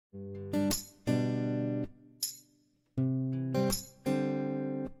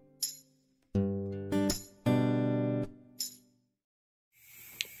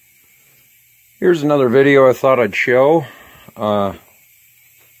Here's another video I thought I'd show.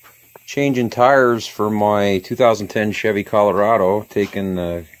 Changing tires for my 2010 Chevy Colorado, taking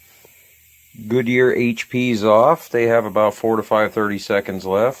the Goodyear HPs off. They have about 4 to 5 seconds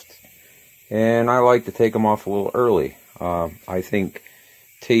left, and I like to take them off a little early. I think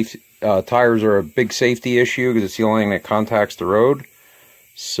tires are a big safety issue because it's the only thing that contacts the road.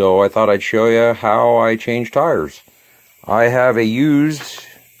 So I thought I'd show you how I change tires. I have a used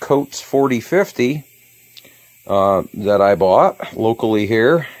Coates 4050 that I bought locally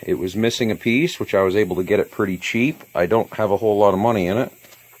here. It was missing a piece, which I was able to get it pretty cheap. I don't have a whole lot of money in it.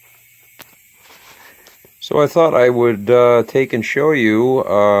 So I thought I would take and show you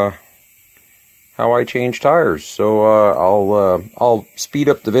how I change tires. So I'll speed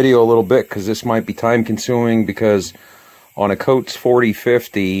up the video a little bit because this might be time consuming, because on a Coates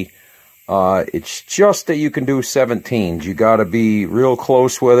 4050 it's just that you can do 17s. You got to be real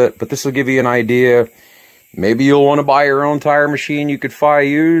close with it, but this will give you an idea. Maybe you'll want to buy your own tire machine you could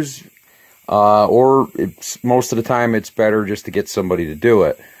use, or most of the time it's better just to get somebody to do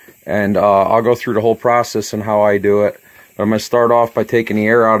it. And I'll go through the whole process and how I do it. But I'm going to start off by taking the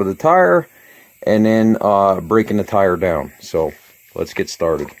air out of the tire and then breaking the tire down. So let's get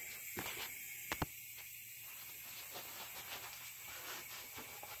started.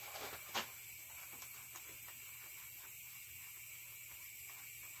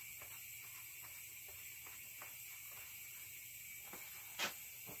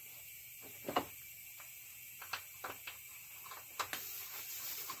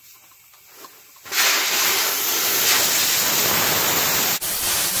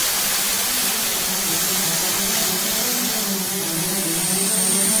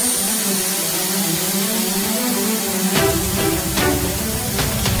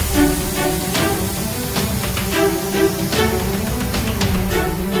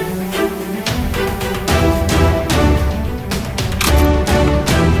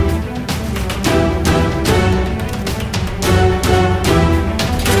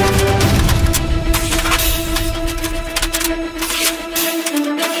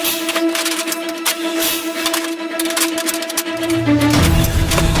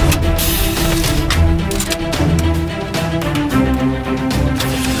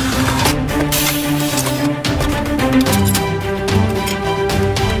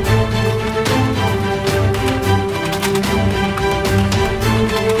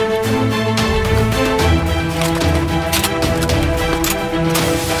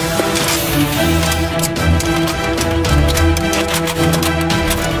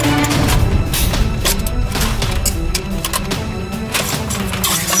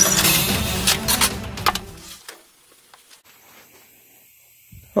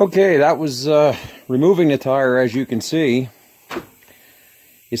 Okay, that was removing the tire. As you can see,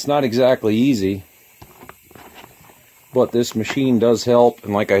 it's not exactly easy, but this machine does help.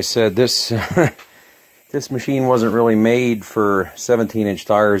 And like I said, this this machine wasn't really made for 17-inch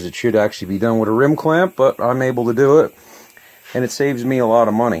tires. It should actually be done with a rim clamp, but I'm able to do it, and it saves me a lot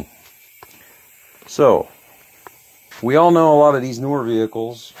of money. So we all know a lot of these newer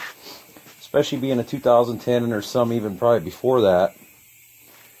vehicles, especially being a 2010, and there's some even probably before that,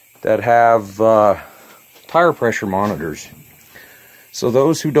 that have tire pressure monitors. So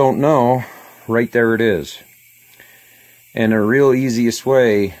those who don't know, right there it is. And the real easiest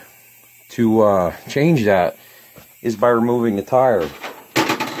way to change that is by removing the tire.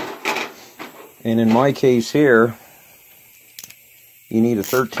 And in my case here, you need a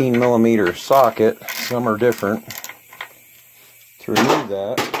 13mm socket. Some are different. To remove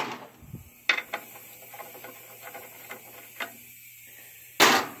that,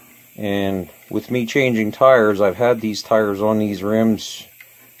 and with me changing tires, I've had these tires on these rims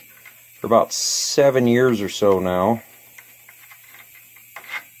for about 7 years or so now,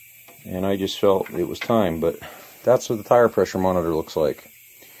 and I just felt it was time. But that's what the tire pressure monitor looks like,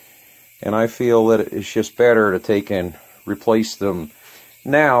 and I feel that it's just better to take and replace them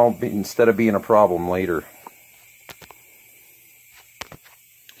now instead of being a problem later.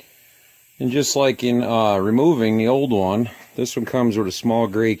 And just like in removing the old one, this one comes with a small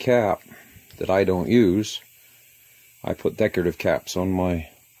gray cap that I don't use. I put decorative caps on my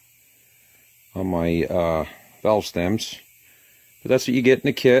valve stems. But that's what you get in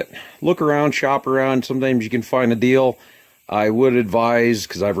the kit. Look around, shop around. Sometimes you can find a deal. I would advise,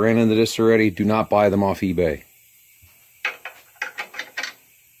 because I've ran into this already, do not buy them off eBay.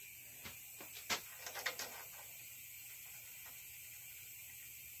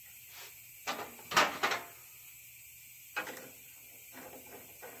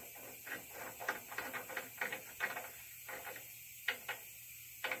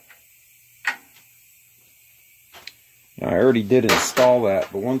 Now, I already did install that,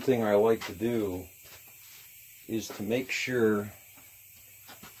 but one thing I like to do is to make sure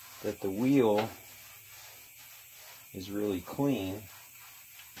that the wheel is really clean.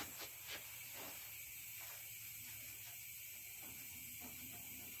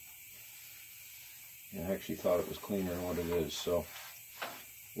 And I actually thought it was cleaner than what it is, so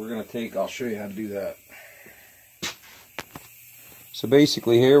we're going to take, I'll show you how to do that. So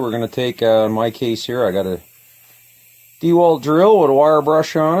basically here we're going to take, in my case here, I got a DeWalt drill with a wire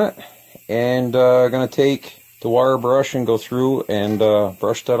brush on it, and going to take the wire brush and go through and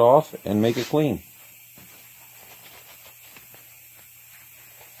brush that off and make it clean.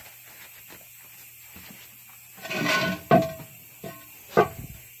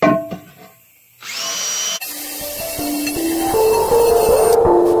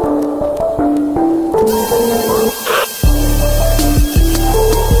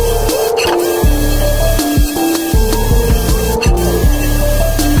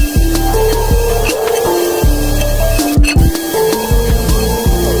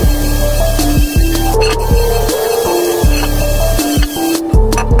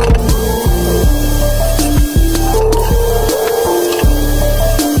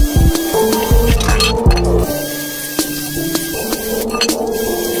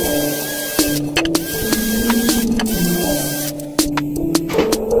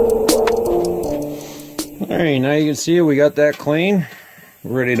 Alright, now you can see we got that clean.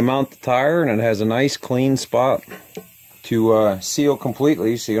 We're ready to mount the tire, and it has a nice clean spot to seal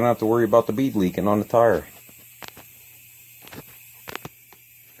completely, so you don't have to worry about the bead leaking on the tire.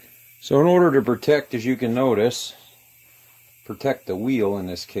 So in order to protect, as you can notice, protect the wheel in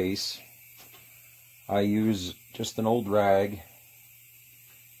this case, I use just an old rag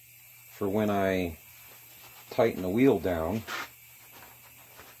for when I tighten the wheel down.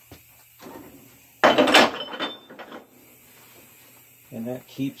 And that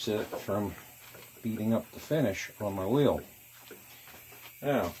keeps it from beating up the finish on my wheel.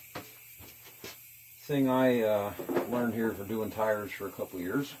 Now, thing I learned here from doing tires for a couple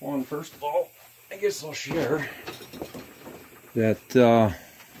years. One, first of all, I guess I'll share that if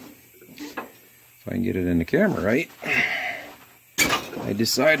I can get it in the camera right, I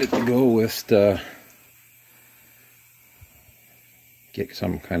decided to go with get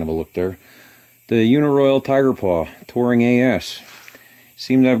some kind of a look there. The Uniroyal Tiger Paw Touring AS.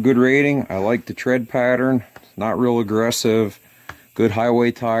 Seem to have good rating. I like the tread pattern. It's not real aggressive. Good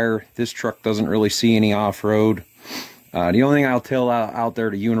highway tire. This truck doesn't really see any off-road. The only thing I'll tell out there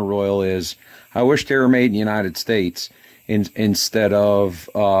to Uniroyal is I wish they were made in the United States instead of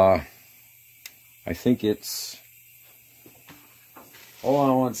I think it's, hold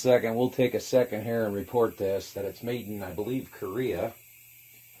on one second, we'll take a second here and report this, that it's made in, I believe, Korea.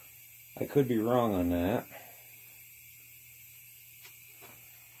 I could be wrong on that.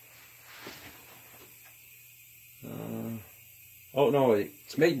 Oh no,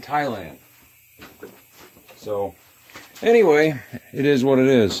 it's made in Thailand. So anyway, it is what it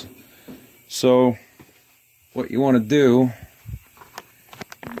is. So what you want to do,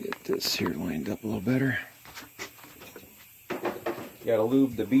 get this here lined up a little better. You got to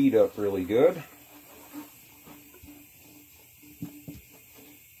lube the bead up really good.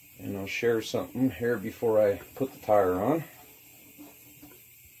 And I'll share something here before I put the tire on.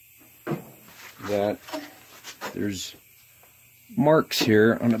 That there's marks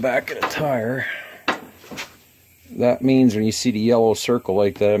here on the back of the tire. That means when you see the yellow circle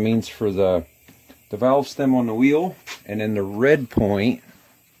like that, it means for the valve stem on the wheel, and then the red point,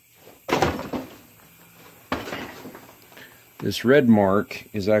 this red mark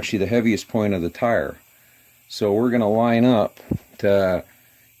is actually the heaviest point of the tire. So we're going to line up the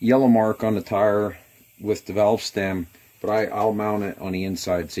yellow mark on the tire with the valve stem, but I'll mount it on the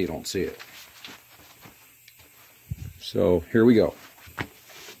inside so you don't see it. So here we go.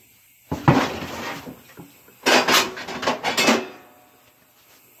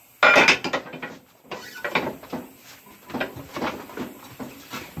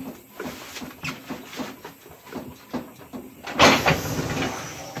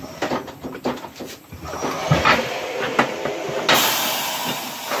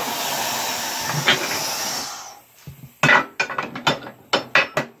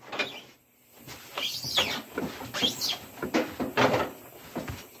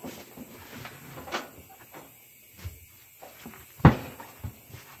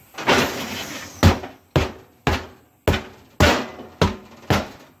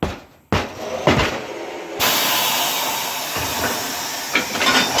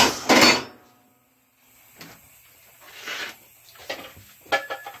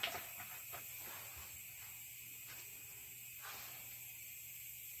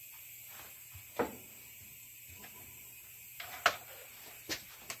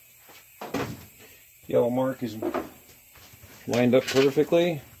 Yellow mark is lined up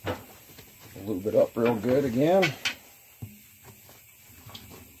perfectly. Lube it up real good again.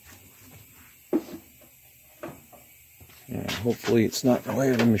 And hopefully it's not in the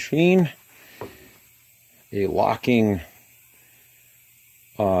way of the machine. A locking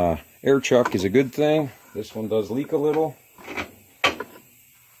air chuck is a good thing. This one does leak a little.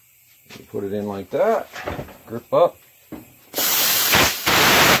 You put it in like that, grip up.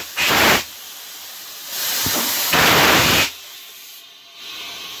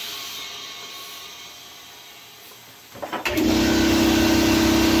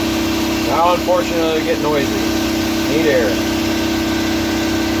 Now unfortunately they get noisy. Need air.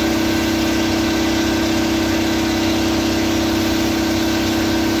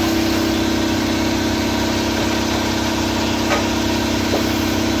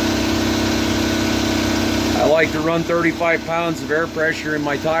 I like to run 35 pounds of air pressure in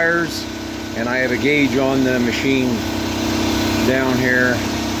my tires, and I have a gauge on the machine down here,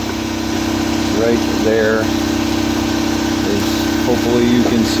 right there. Hopefully you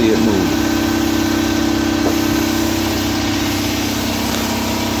can see it move.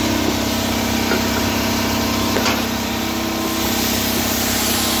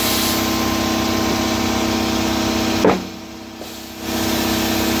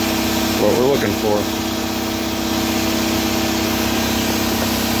 What we're looking for.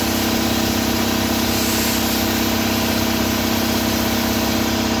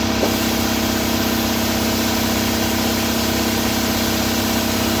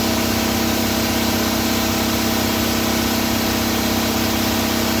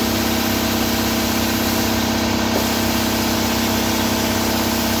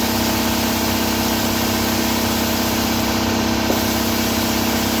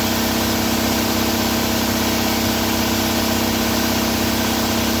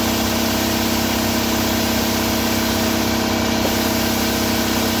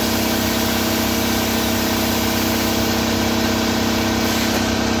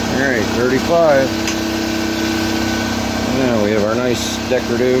 Alright, 35. Now we have our nice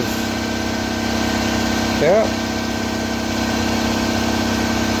decorative cap.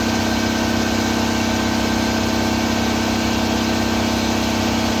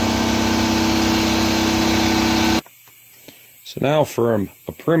 So now for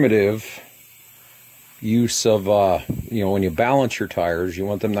a primitive use of, when you balance your tires, you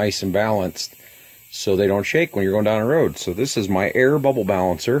want them nice and balanced so they don't shake when you're going down the road. So this is my air bubble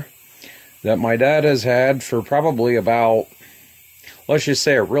balancer that my dad has had for probably about, let's just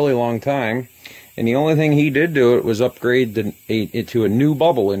say, a really long time. And the only thing he did to it was upgrade it to a new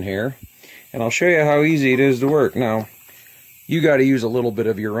bubble in here. And I'll show you how easy it is to work. Now, you got to use a little bit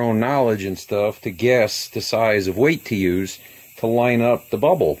of your own knowledge and stuff to guess the size of weight to use to line up the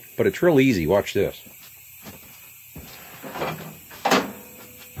bubble. But it's real easy. Watch this.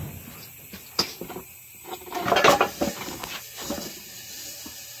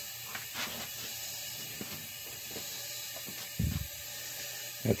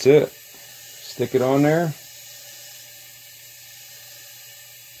 That's it. Stick it on there.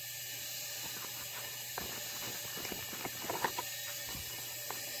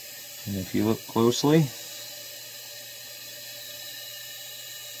 And if you look closely,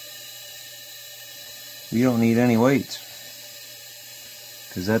 we don't need any weights,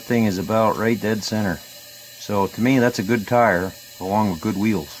 because that thing is about right dead center. So to me, that's a good tire along with good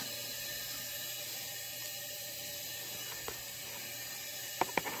wheels.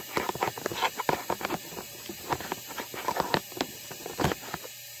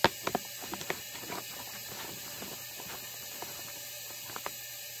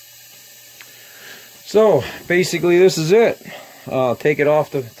 So basically this is it. Take it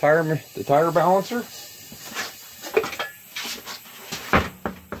off the tire balancer.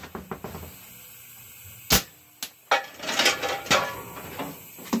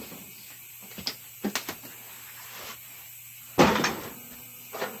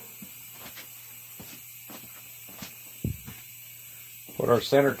 Put our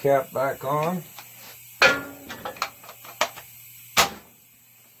center cap back on.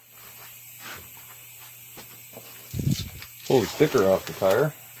 Pull the sticker off the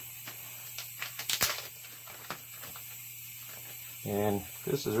tire. And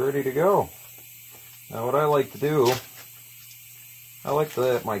this is ready to go. Now what I like to do, I like to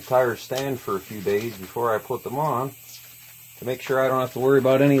let my tires stand for a few days before I put them on to make sure I don't have to worry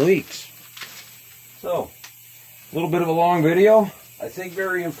about any leaks. So, a little bit of a long video. I think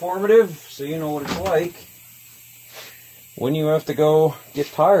very informative, so you know what it's like when you have to go get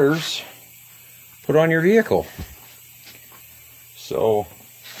tires put on your vehicle. So,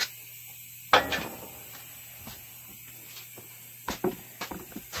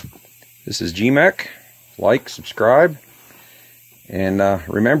 This is GMEC. Like, subscribe, and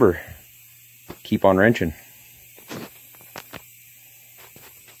remember, keep on wrenching.